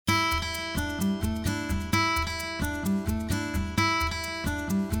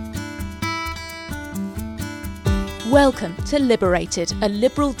Welcome to Liberated, a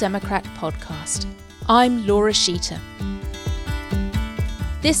Liberal Democrat podcast. I'm Laura Sheeter.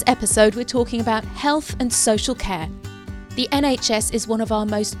 This episode we're talking about health and social care. The NHS is one of our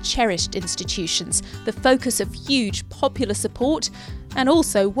most cherished institutions, the focus of huge popular support and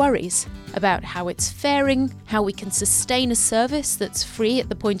also worries about how it's faring, how we can sustain a service that's free at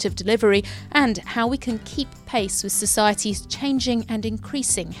the point of delivery, and how we can keep pace with society's changing and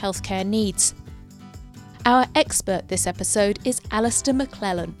increasing healthcare needs. Our expert this episode is Alistair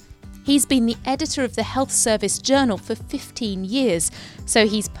McClellan. He's been the editor of the Health Service Journal for 15 years, so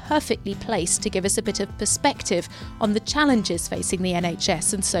he's perfectly placed to give us a bit of perspective on the challenges facing the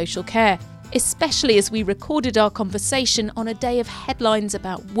NHS and social care, especially as we recorded our conversation on a day of headlines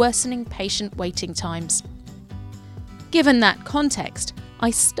about worsening patient waiting times. Given that context,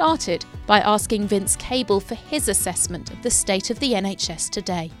 I started by asking Vince Cable for his assessment of the state of the NHS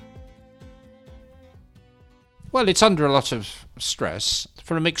today. Well, it's under a lot of stress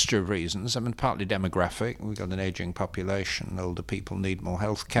for a mixture of reasons. I mean, partly demographic. We've got an ageing population. Older people need more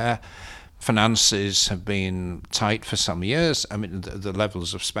health care. Finances have been tight for some years. I mean, the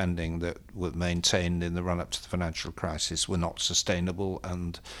levels of spending that were maintained in the run-up to the financial crisis were not sustainable,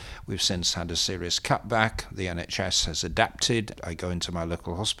 and we've since had a serious cutback. The NHS has adapted. I go into my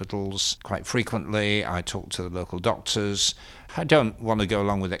local hospitals quite frequently. I talk to the local doctors. I don't want to go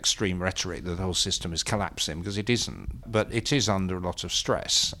along with extreme rhetoric that the whole system is collapsing, because it isn't, but it is under a lot of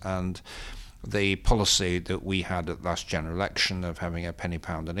stress. And the policy that we had at last general election of having a penny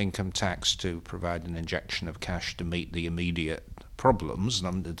pound and income tax to provide an injection of cash to meet the immediate problems,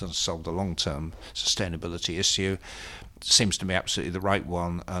 and it doesn't solve the long-term sustainability issue, seems to me absolutely the right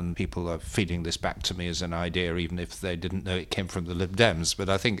one, and people are feeding this back to me as an idea even if they didn't know it came from the Lib Dems. But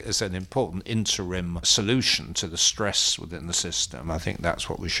I think it's an important interim solution to the stress within the system. I think that's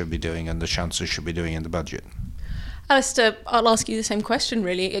what we should be doing, and the Chancellor should be doing in the budget. Alistair, I'll ask you the same question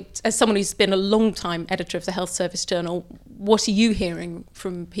really. As someone who's been a long-time editor of the Health Service Journal, what are you hearing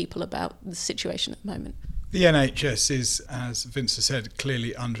from people about the situation at the moment? The NHS is, as Vince has said,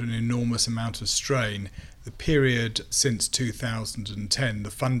 clearly under an enormous amount of strain. The period since 2010,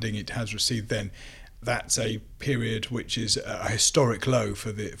 the funding it has received then, that's a period which is a historic low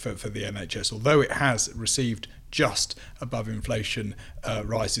for the NHS. Although it has received just above inflation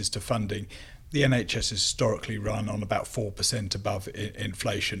rises to funding, the NHS has historically run on about 4% above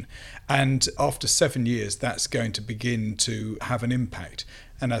inflation. And after 7 years, that's going to begin to have an impact.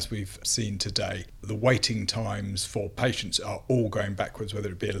 And as we've seen today, the waiting times for patients are all going backwards, whether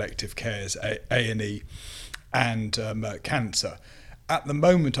it be elective cares, A&E and cancer. At the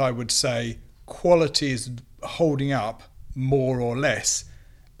moment, I would say quality is holding up more or less,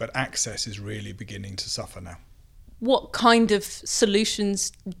 but access is really beginning to suffer now. What kind of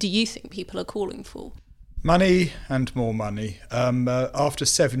solutions do you think people are calling for? Money and more money. After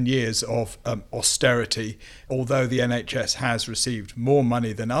 7 years of austerity, although the NHS has received more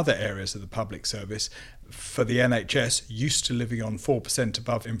money than other areas of the public service, for the NHS, used to living on 4%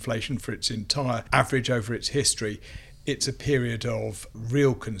 above inflation for its entire average over its history, it's a period of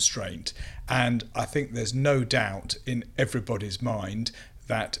real constraint. And I think there's no doubt in everybody's mind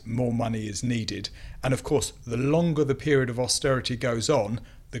that more money is needed. And of course, the longer the period of austerity goes on,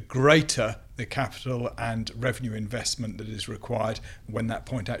 the greater the capital and revenue investment that is required when that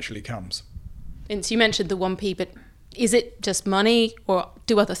point actually comes. Vince, you mentioned the 1p, but is it just money, or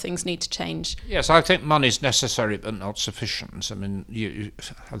do other things need to change? Yes, I think money is necessary but not sufficient. I mean,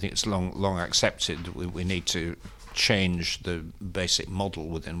 I think it's long accepted we need to change the basic model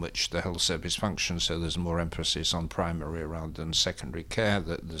within which the health service functions, so there's more emphasis on primary rather than secondary care,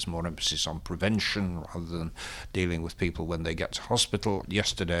 that there's more emphasis on prevention rather than dealing with people when they get to hospital.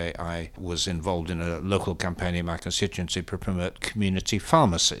 Yesterday I was involved in a local campaign in my constituency to promote community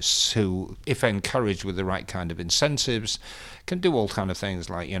pharmacists who, if encouraged with the right kind of incentives, can do all kind of things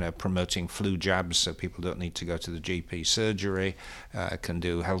like, promoting flu jabs so people don't need to go to the GP surgery, can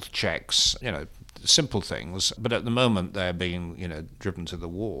do health checks, simple things, but at the moment they're being, driven to the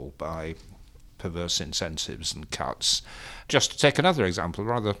wall by perverse incentives and cuts. Just to take another example, a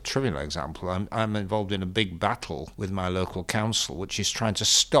rather trivial example, I'm involved in a big battle with my local council, which is trying to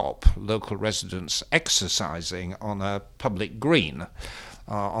stop local residents exercising on a public green.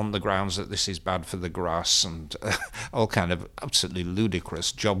 On the grounds that this is bad for the grass and all kind of absolutely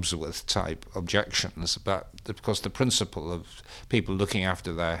ludicrous Jobsworth type objections. But of course the principle of people looking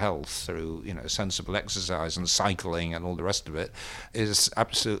after their health through sensible exercise and cycling and all the rest of it is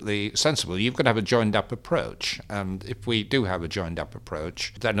absolutely sensible. You've got to have a joined up approach, and if we do have a joined up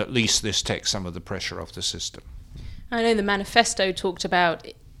approach, then at least this takes some of the pressure off the system. I know the manifesto talked about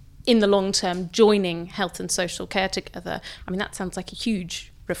in the long term, joining health and social care together. I mean, that sounds like a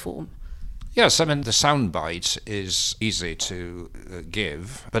huge reform. Yes, I mean, the soundbite is easy to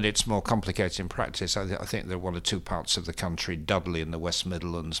give, but it's more complicated in practice. I think there are one or two parts of the country, Dudley in the West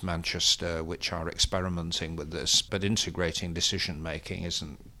Midlands, Manchester, which are experimenting with this, but integrating decision-making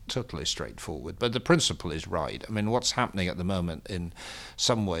isn't totally straightforward. But the principle is right. I mean, what's happening at the moment in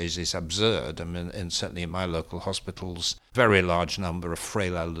some ways is absurd. I mean, certainly in my local hospitals, very large number of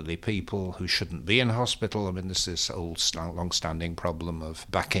frail elderly people who shouldn't be in hospital. I mean, this is old, long-standing problem of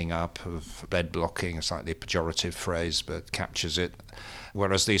backing up, of bed blocking, a slightly pejorative phrase, but captures it.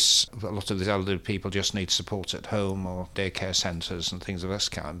 Whereas a lot of these elderly people just need support at home or daycare centres and things of this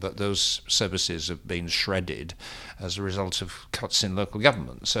kind. But those services have been shredded as a result of cuts in local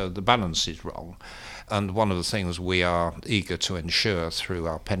government. So the balance is wrong. And one of the things we are eager to ensure through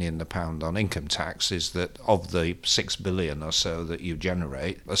our penny in the pound on income tax is that of the 6 billion or so that you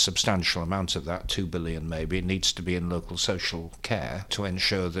generate, a substantial amount of that, 2 billion maybe, needs to be in local social care to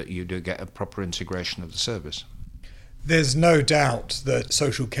ensure that you do get a proper integration of the service. There's no doubt that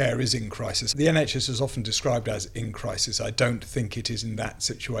social care is in crisis. The NHS is often described as in crisis. I don't think it is in that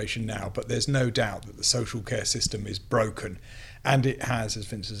situation now, but there's no doubt that the social care system is broken, and it has, as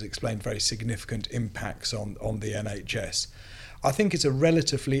Vince has explained, very significant impacts on the NHS. I think it's a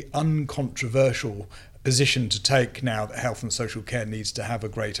relatively uncontroversial position to take now that health and social care needs to have a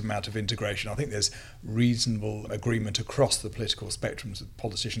great amount of integration. I think there's reasonable agreement across the political spectrums. The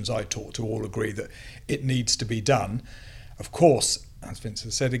politicians I talk to all agree that it needs to be done. Of course, as Vince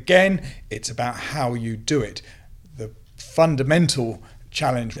has said again, it's about how you do it. The fundamental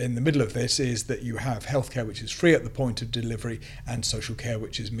challenge in the middle of this is that you have healthcare which is free at the point of delivery and social care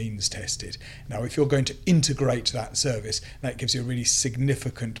which is means tested. Now, if you're going to integrate that service, that gives you a really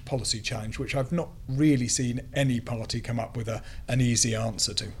significant policy challenge, which I've not really seen any party come up with an easy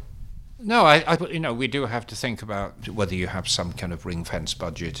answer to. No, we do have to think about whether you have some kind of ring-fence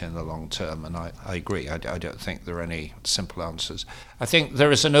budget in the long term, and I agree. I don't think there are any simple answers. I think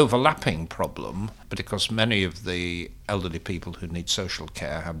there is an overlapping problem because many of the elderly people who need social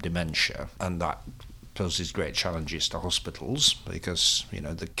care have dementia, and that poses great challenges to hospitals because,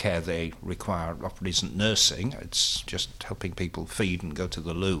 the care they require often isn't nursing, it's just helping people feed and go to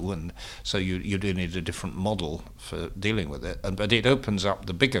the loo, and so you do need a different model for dealing with it. But it opens up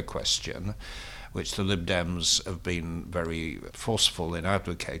the bigger question, which the Lib Dems have been very forceful in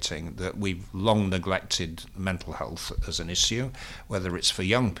advocating, that we've long neglected mental health as an issue, whether it's for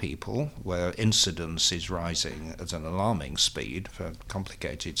young people, where incidence is rising at an alarming speed for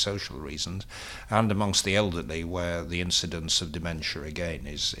complicated social reasons, and amongst the elderly, where the incidence of dementia, again,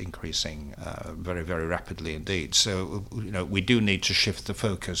 is increasing very, very rapidly indeed. So, we do need to shift the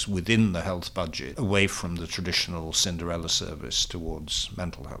focus within the health budget away from the traditional Cinderella service towards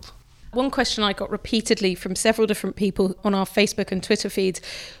mental health. One question I got repeatedly from several different people on our Facebook and Twitter feeds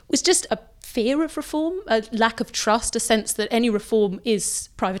was just a fear of reform, a lack of trust, a sense that any reform is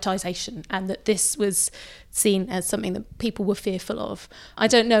privatisation and that this was seen as something that people were fearful of. I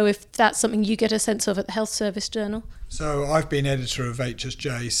don't know if that's something you get a sense of at the Health Service Journal. So I've been editor of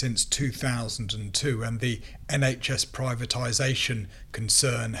HSJ since 2002, and the NHS privatisation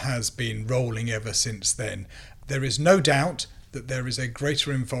concern has been rolling ever since then. There is no doubt that there is a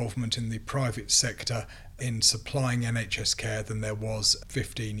greater involvement in the private sector in supplying NHS care than there was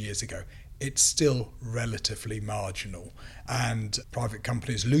 15 years ago. It's still relatively marginal, and private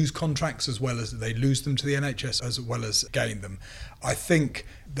companies lose contracts as well as they lose them to the NHS as well as gain them. I think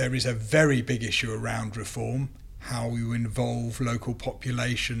there is a very big issue around reform, how you involve local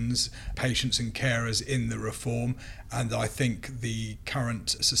populations, patients and carers in the reform, and I think the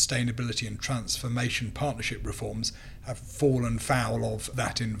current sustainability and transformation partnership reforms have fallen foul of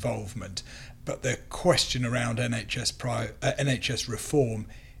that involvement. But the question around NHS reform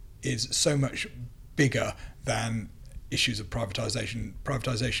is so much bigger than issues of privatisation.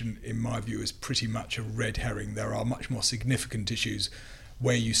 Privatisation, in my view, is pretty much a red herring. There are much more significant issues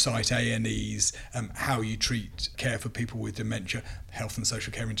where you cite A&Es, how you treat care for people with dementia, health and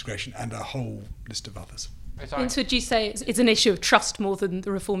social care integration, and a whole list of others. And so would you say it's an issue of trust more than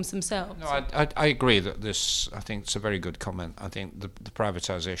the reforms themselves? No, I agree that I think it's a very good comment. I think the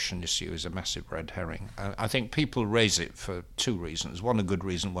privatisation issue is a massive red herring. I think people raise it for two reasons, one a good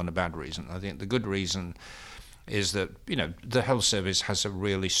reason, one a bad reason. I think the good reason is that, the health service has a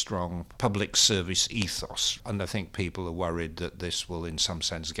really strong public service ethos, and I think people are worried that this will in some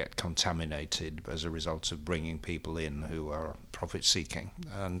sense get contaminated as a result of bringing people in who are profit-seeking,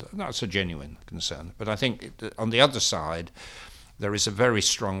 and that's a genuine concern. But I think on the other side, there is a very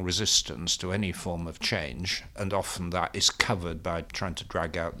strong resistance to any form of change, and often that is covered by trying to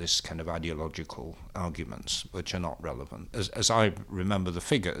drag out this kind of ideological arguments which are not relevant. As I remember the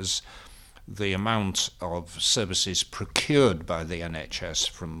figures, the amount of services procured by the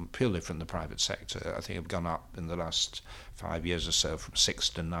NHS purely from the private sector, I think, have gone up in the last 5 years or so from 6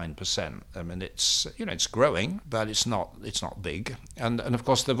 to 9%. I mean, it's growing, but it's not big. And of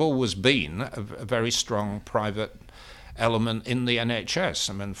course, there've always been a very strong private element in the NHS.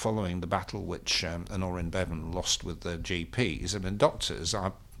 I mean, following the battle which Honorin Bevan lost with the GPs, I mean, doctors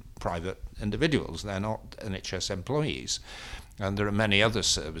are private individuals. They're not NHS employees. And there are many other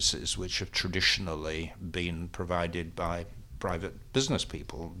services which have traditionally been provided by private business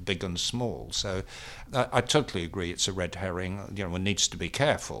people, big and small. So I totally agree it's a red herring. One needs to be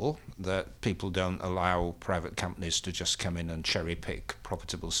careful that people don't allow private companies to just come in and cherry pick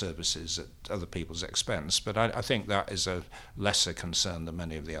profitable services at other people's expense. But I think that is a lesser concern than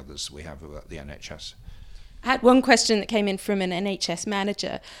many of the others we have about the NHS. I had one question that came in from an NHS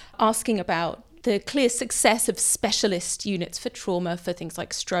manager asking about the clear success of specialist units for trauma, for things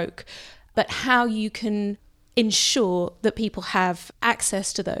like stroke, but how you can ensure that people have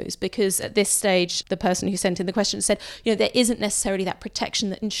access to those, because at this stage, the person who sent in the question said, there isn't necessarily that protection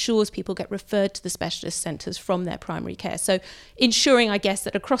that ensures people get referred to the specialist centres from their primary care. So ensuring, I guess,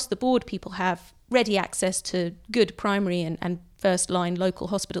 that across the board people have ready access to good primary and first-line local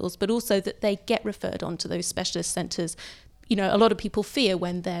hospitals, but also that they get referred on to those specialist centres. A lot of people fear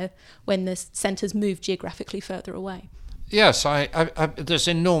when the centres move geographically further away. Yes, there's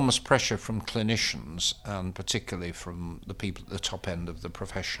enormous pressure from clinicians, and particularly from the people at the top end of the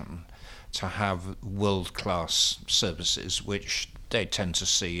profession, to have world-class services, which they tend to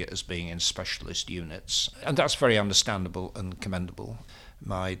see as being in specialist units. And that's very understandable and commendable.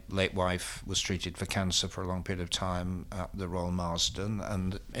 My late wife was treated for cancer for a long period of time at the Royal Marsden,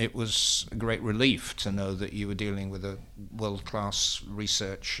 and it was a great relief to know that you were dealing with a world-class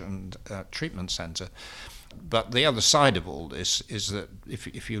research and treatment centre. But the other side of all this is that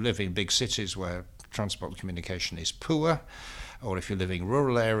if you live in big cities where transport communication is poor, or if you live in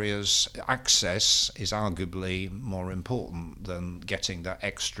rural areas, access is arguably more important than getting that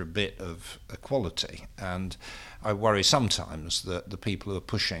extra bit of equality. And I worry sometimes that the people who are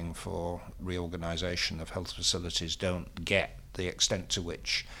pushing for reorganisation of health facilities don't get the extent to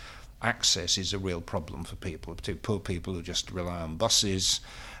which access is a real problem for people, particularly poor people who just rely on buses.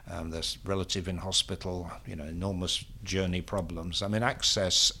 There's relative in hospital, enormous journey problems. I mean,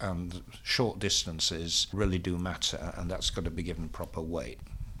 access and short distances really do matter, and that's got to be given proper weight.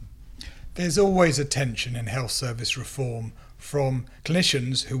 There's always a tension in health service reform from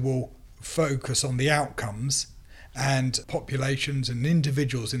clinicians who will focus on the outcomes, and populations and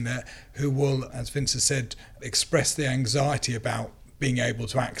individuals in there who will, as Vince has said, express the anxiety about being able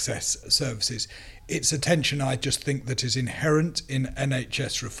to access services. It's a tension I just think that is inherent in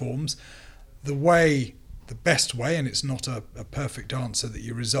NHS reforms. The best way, and it's not a perfect answer that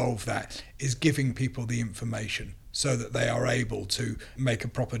you resolve that, is giving people the information so that they are able to make a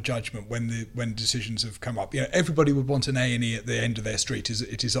proper judgment when decisions have come up. Everybody would want an A&E at the end of their street,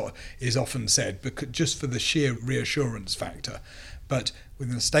 it is often said, but just for the sheer reassurance factor. But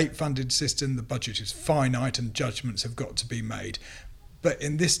within a state-funded system, the budget is finite and judgments have got to be made. But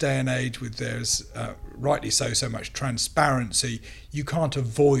in this day and age, with there's rightly so much transparency, you can't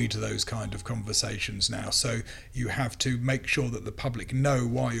avoid those kind of conversations now. So you have to make sure that the public know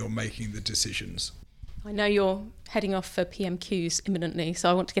why you're making the decisions. I know you're heading off for PMQs imminently, so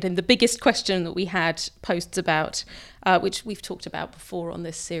I want to get in the biggest question that we had posts about, which we've talked about before on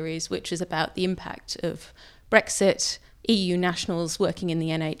this series, which is about the impact of Brexit, EU nationals working in the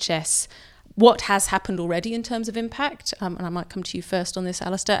NHS. What has happened already in terms of impact? And I might come to you first on this,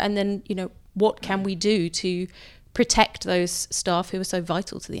 Alistair. And then, what can we do to protect those staff who are so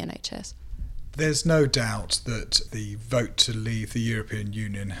vital to the NHS? There's no doubt that the vote to leave the European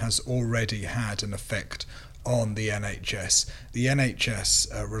Union has already had an effect on the NHS. The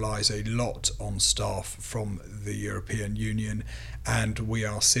NHS relies a lot on staff from the European Union, and we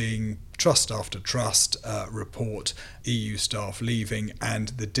are seeing trust after trust report EU staff leaving and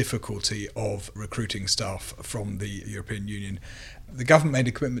the difficulty of recruiting staff from the European Union. The government made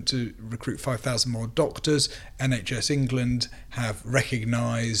a commitment to recruit 5,000 more doctors. NHS England have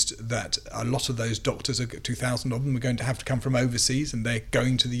recognised that a lot of those doctors, 2,000 of them, are going to have to come from overseas, and they're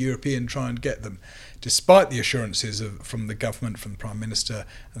going to the European to try and get them. Despite the assurances from the government, from the Prime Minister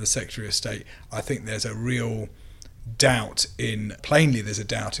and the Secretary of State, I think there's a real doubt there's a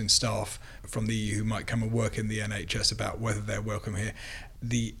doubt in staff from the EU who might come and work in the NHS about whether they're welcome here.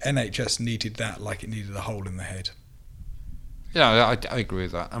 The NHS needed that like it needed a hole in the head. Yeah, I agree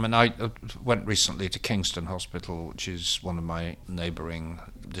with that. I mean, I went recently to Kingston Hospital, which is one of my neighbouring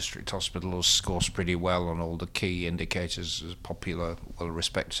district hospitals, scores pretty well on all the key indicators, is popular, well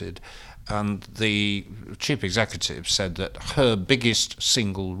respected. And the chief executive said that her biggest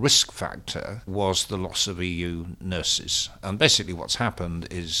single risk factor was the loss of EU nurses. And basically what's happened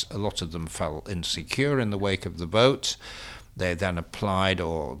is a lot of them felt insecure in the wake of the vote. They then applied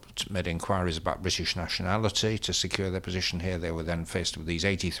or made inquiries about British nationality to secure their position here. They were then faced with these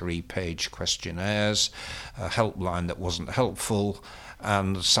 83-page questionnaires, a helpline that wasn't helpful,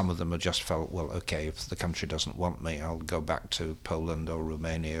 and some of them had just felt, well, okay, if the country doesn't want me, I'll go back to Poland or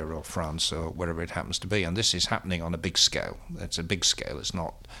Romania or France or wherever it happens to be. And this is happening on a big scale. It's a big scale. It's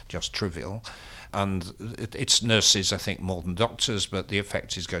not just trivial. And it's nurses, I think, more than doctors, but the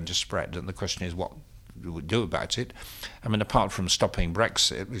effect is going to spread. And the question is what we would do about it. I mean, apart from stopping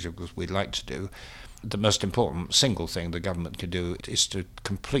Brexit, which of course we'd like to do, the most important single thing the government could do is to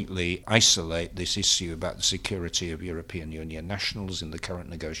completely isolate this issue about the security of European Union nationals in the current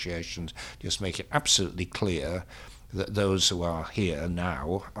negotiations. Just make it absolutely clear that those who are here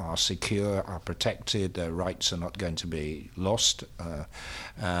now are secure, are protected, their rights are not going to be lost.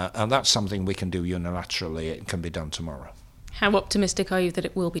 And that's something we can do unilaterally. It can be done tomorrow. How optimistic are you that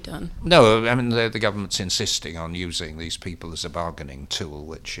it will be done? No, I mean, the government's insisting on using these people as a bargaining tool,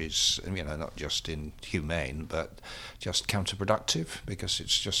 which is, not just inhumane, but just counterproductive, because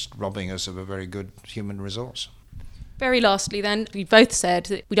it's just robbing us of a very good human resource. Very lastly then, we both said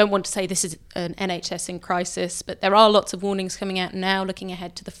that we don't want to say this is an NHS in crisis, but there are lots of warnings coming out now looking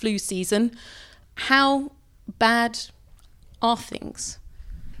ahead to the flu season. How bad are things?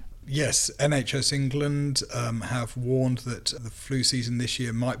 Yes, NHS England have warned that the flu season this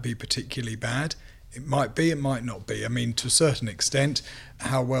year might be particularly bad. It might be, it might not be. I mean, to a certain extent,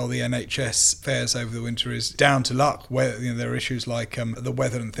 how well the NHS fares over the winter is down to luck. Where there are issues like the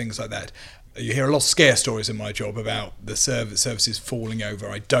weather and things like that. You hear a lot of scare stories in my job about the services falling over.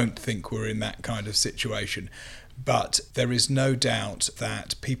 I don't think we're in that kind of situation. But there is no doubt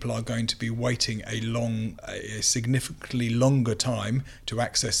that people are going to be waiting a significantly longer time to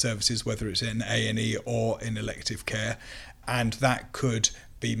access services, whether it's in A&E or in elective care, and that could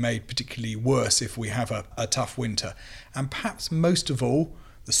be made particularly worse if we have a tough winter. And perhaps most of all,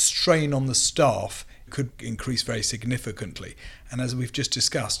 the strain on the staff could increase very significantly. And as we've just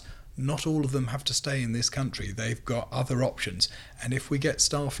discussed, not all of them have to stay in this country. They've got other options. And if we get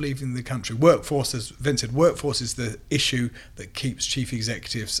staff leaving the country, workforce, as Vince said, workforce is the issue that keeps chief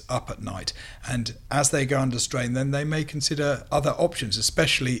executives up at night. And as they go under strain, then they may consider other options,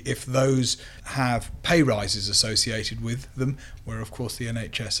 especially if those have pay rises associated with them, where of course the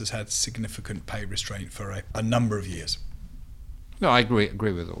NHS has had significant pay restraint for a number of years. No, I agree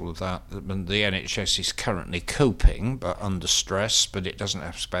with all of that. I mean, the NHS is currently coping, but under stress, but it doesn't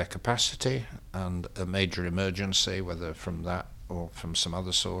have spare capacity, and a major emergency, whether from that or from some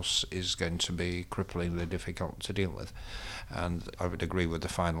other source, is going to be cripplingly difficult to deal with. And I would agree with the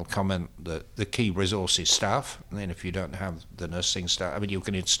final comment that the key resource is staff. And then if you don't have the nursing staff, I mean, you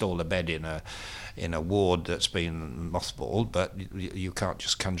can install a bed in a ward that's been mothballed, but you can't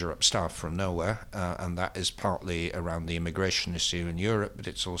just conjure up staff from nowhere. And that is partly around the immigration issue in Europe, but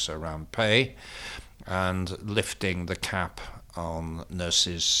it's also around pay and lifting the cap on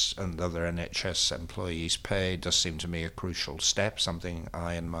nurses and other NHS employees' pay does seem to me a crucial step, something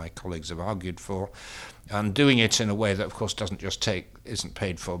I and my colleagues have argued for, and doing it in a way that of course isn't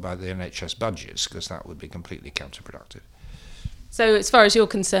paid for by the NHS budgets, because that would be completely counterproductive. So as far as you're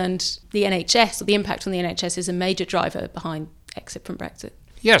concerned, the NHS, or the impact on the NHS, is a major driver behind exit from Brexit?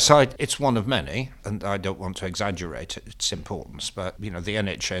 Yes, it's one of many, and I don't want to exaggerate its importance, but the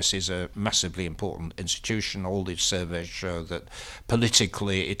NHS is a massively important institution. All these surveys show that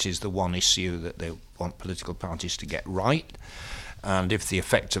politically it is the one issue that they want political parties to get right. And if the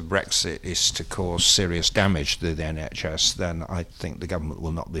effect of Brexit is to cause serious damage to the NHS, then I think the government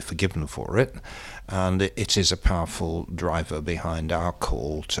will not be forgiven for it. And it is a powerful driver behind our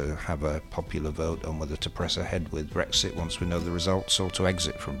call to have a popular vote on whether to press ahead with Brexit once we know the results, or to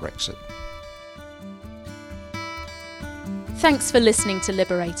exit from Brexit. Thanks for listening to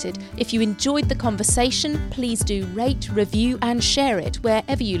Liberated. If you enjoyed the conversation, please do rate, review and share it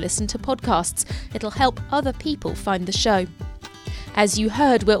wherever you listen to podcasts. It'll help other people find the show. As you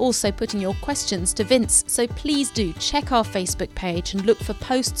heard, we're also putting your questions to Vince, so please do check our Facebook page and look for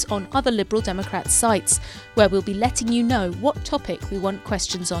posts on other Liberal Democrat sites, where we'll be letting you know what topic we want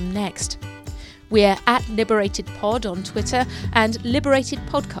questions on next. We're at Liberated Pod on Twitter and Liberated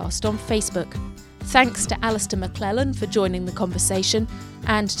Podcast on Facebook. Thanks to Alistair McClellan for joining the conversation,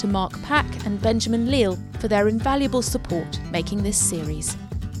 and to Mark Pack and Benjamin Leal for their invaluable support making this series.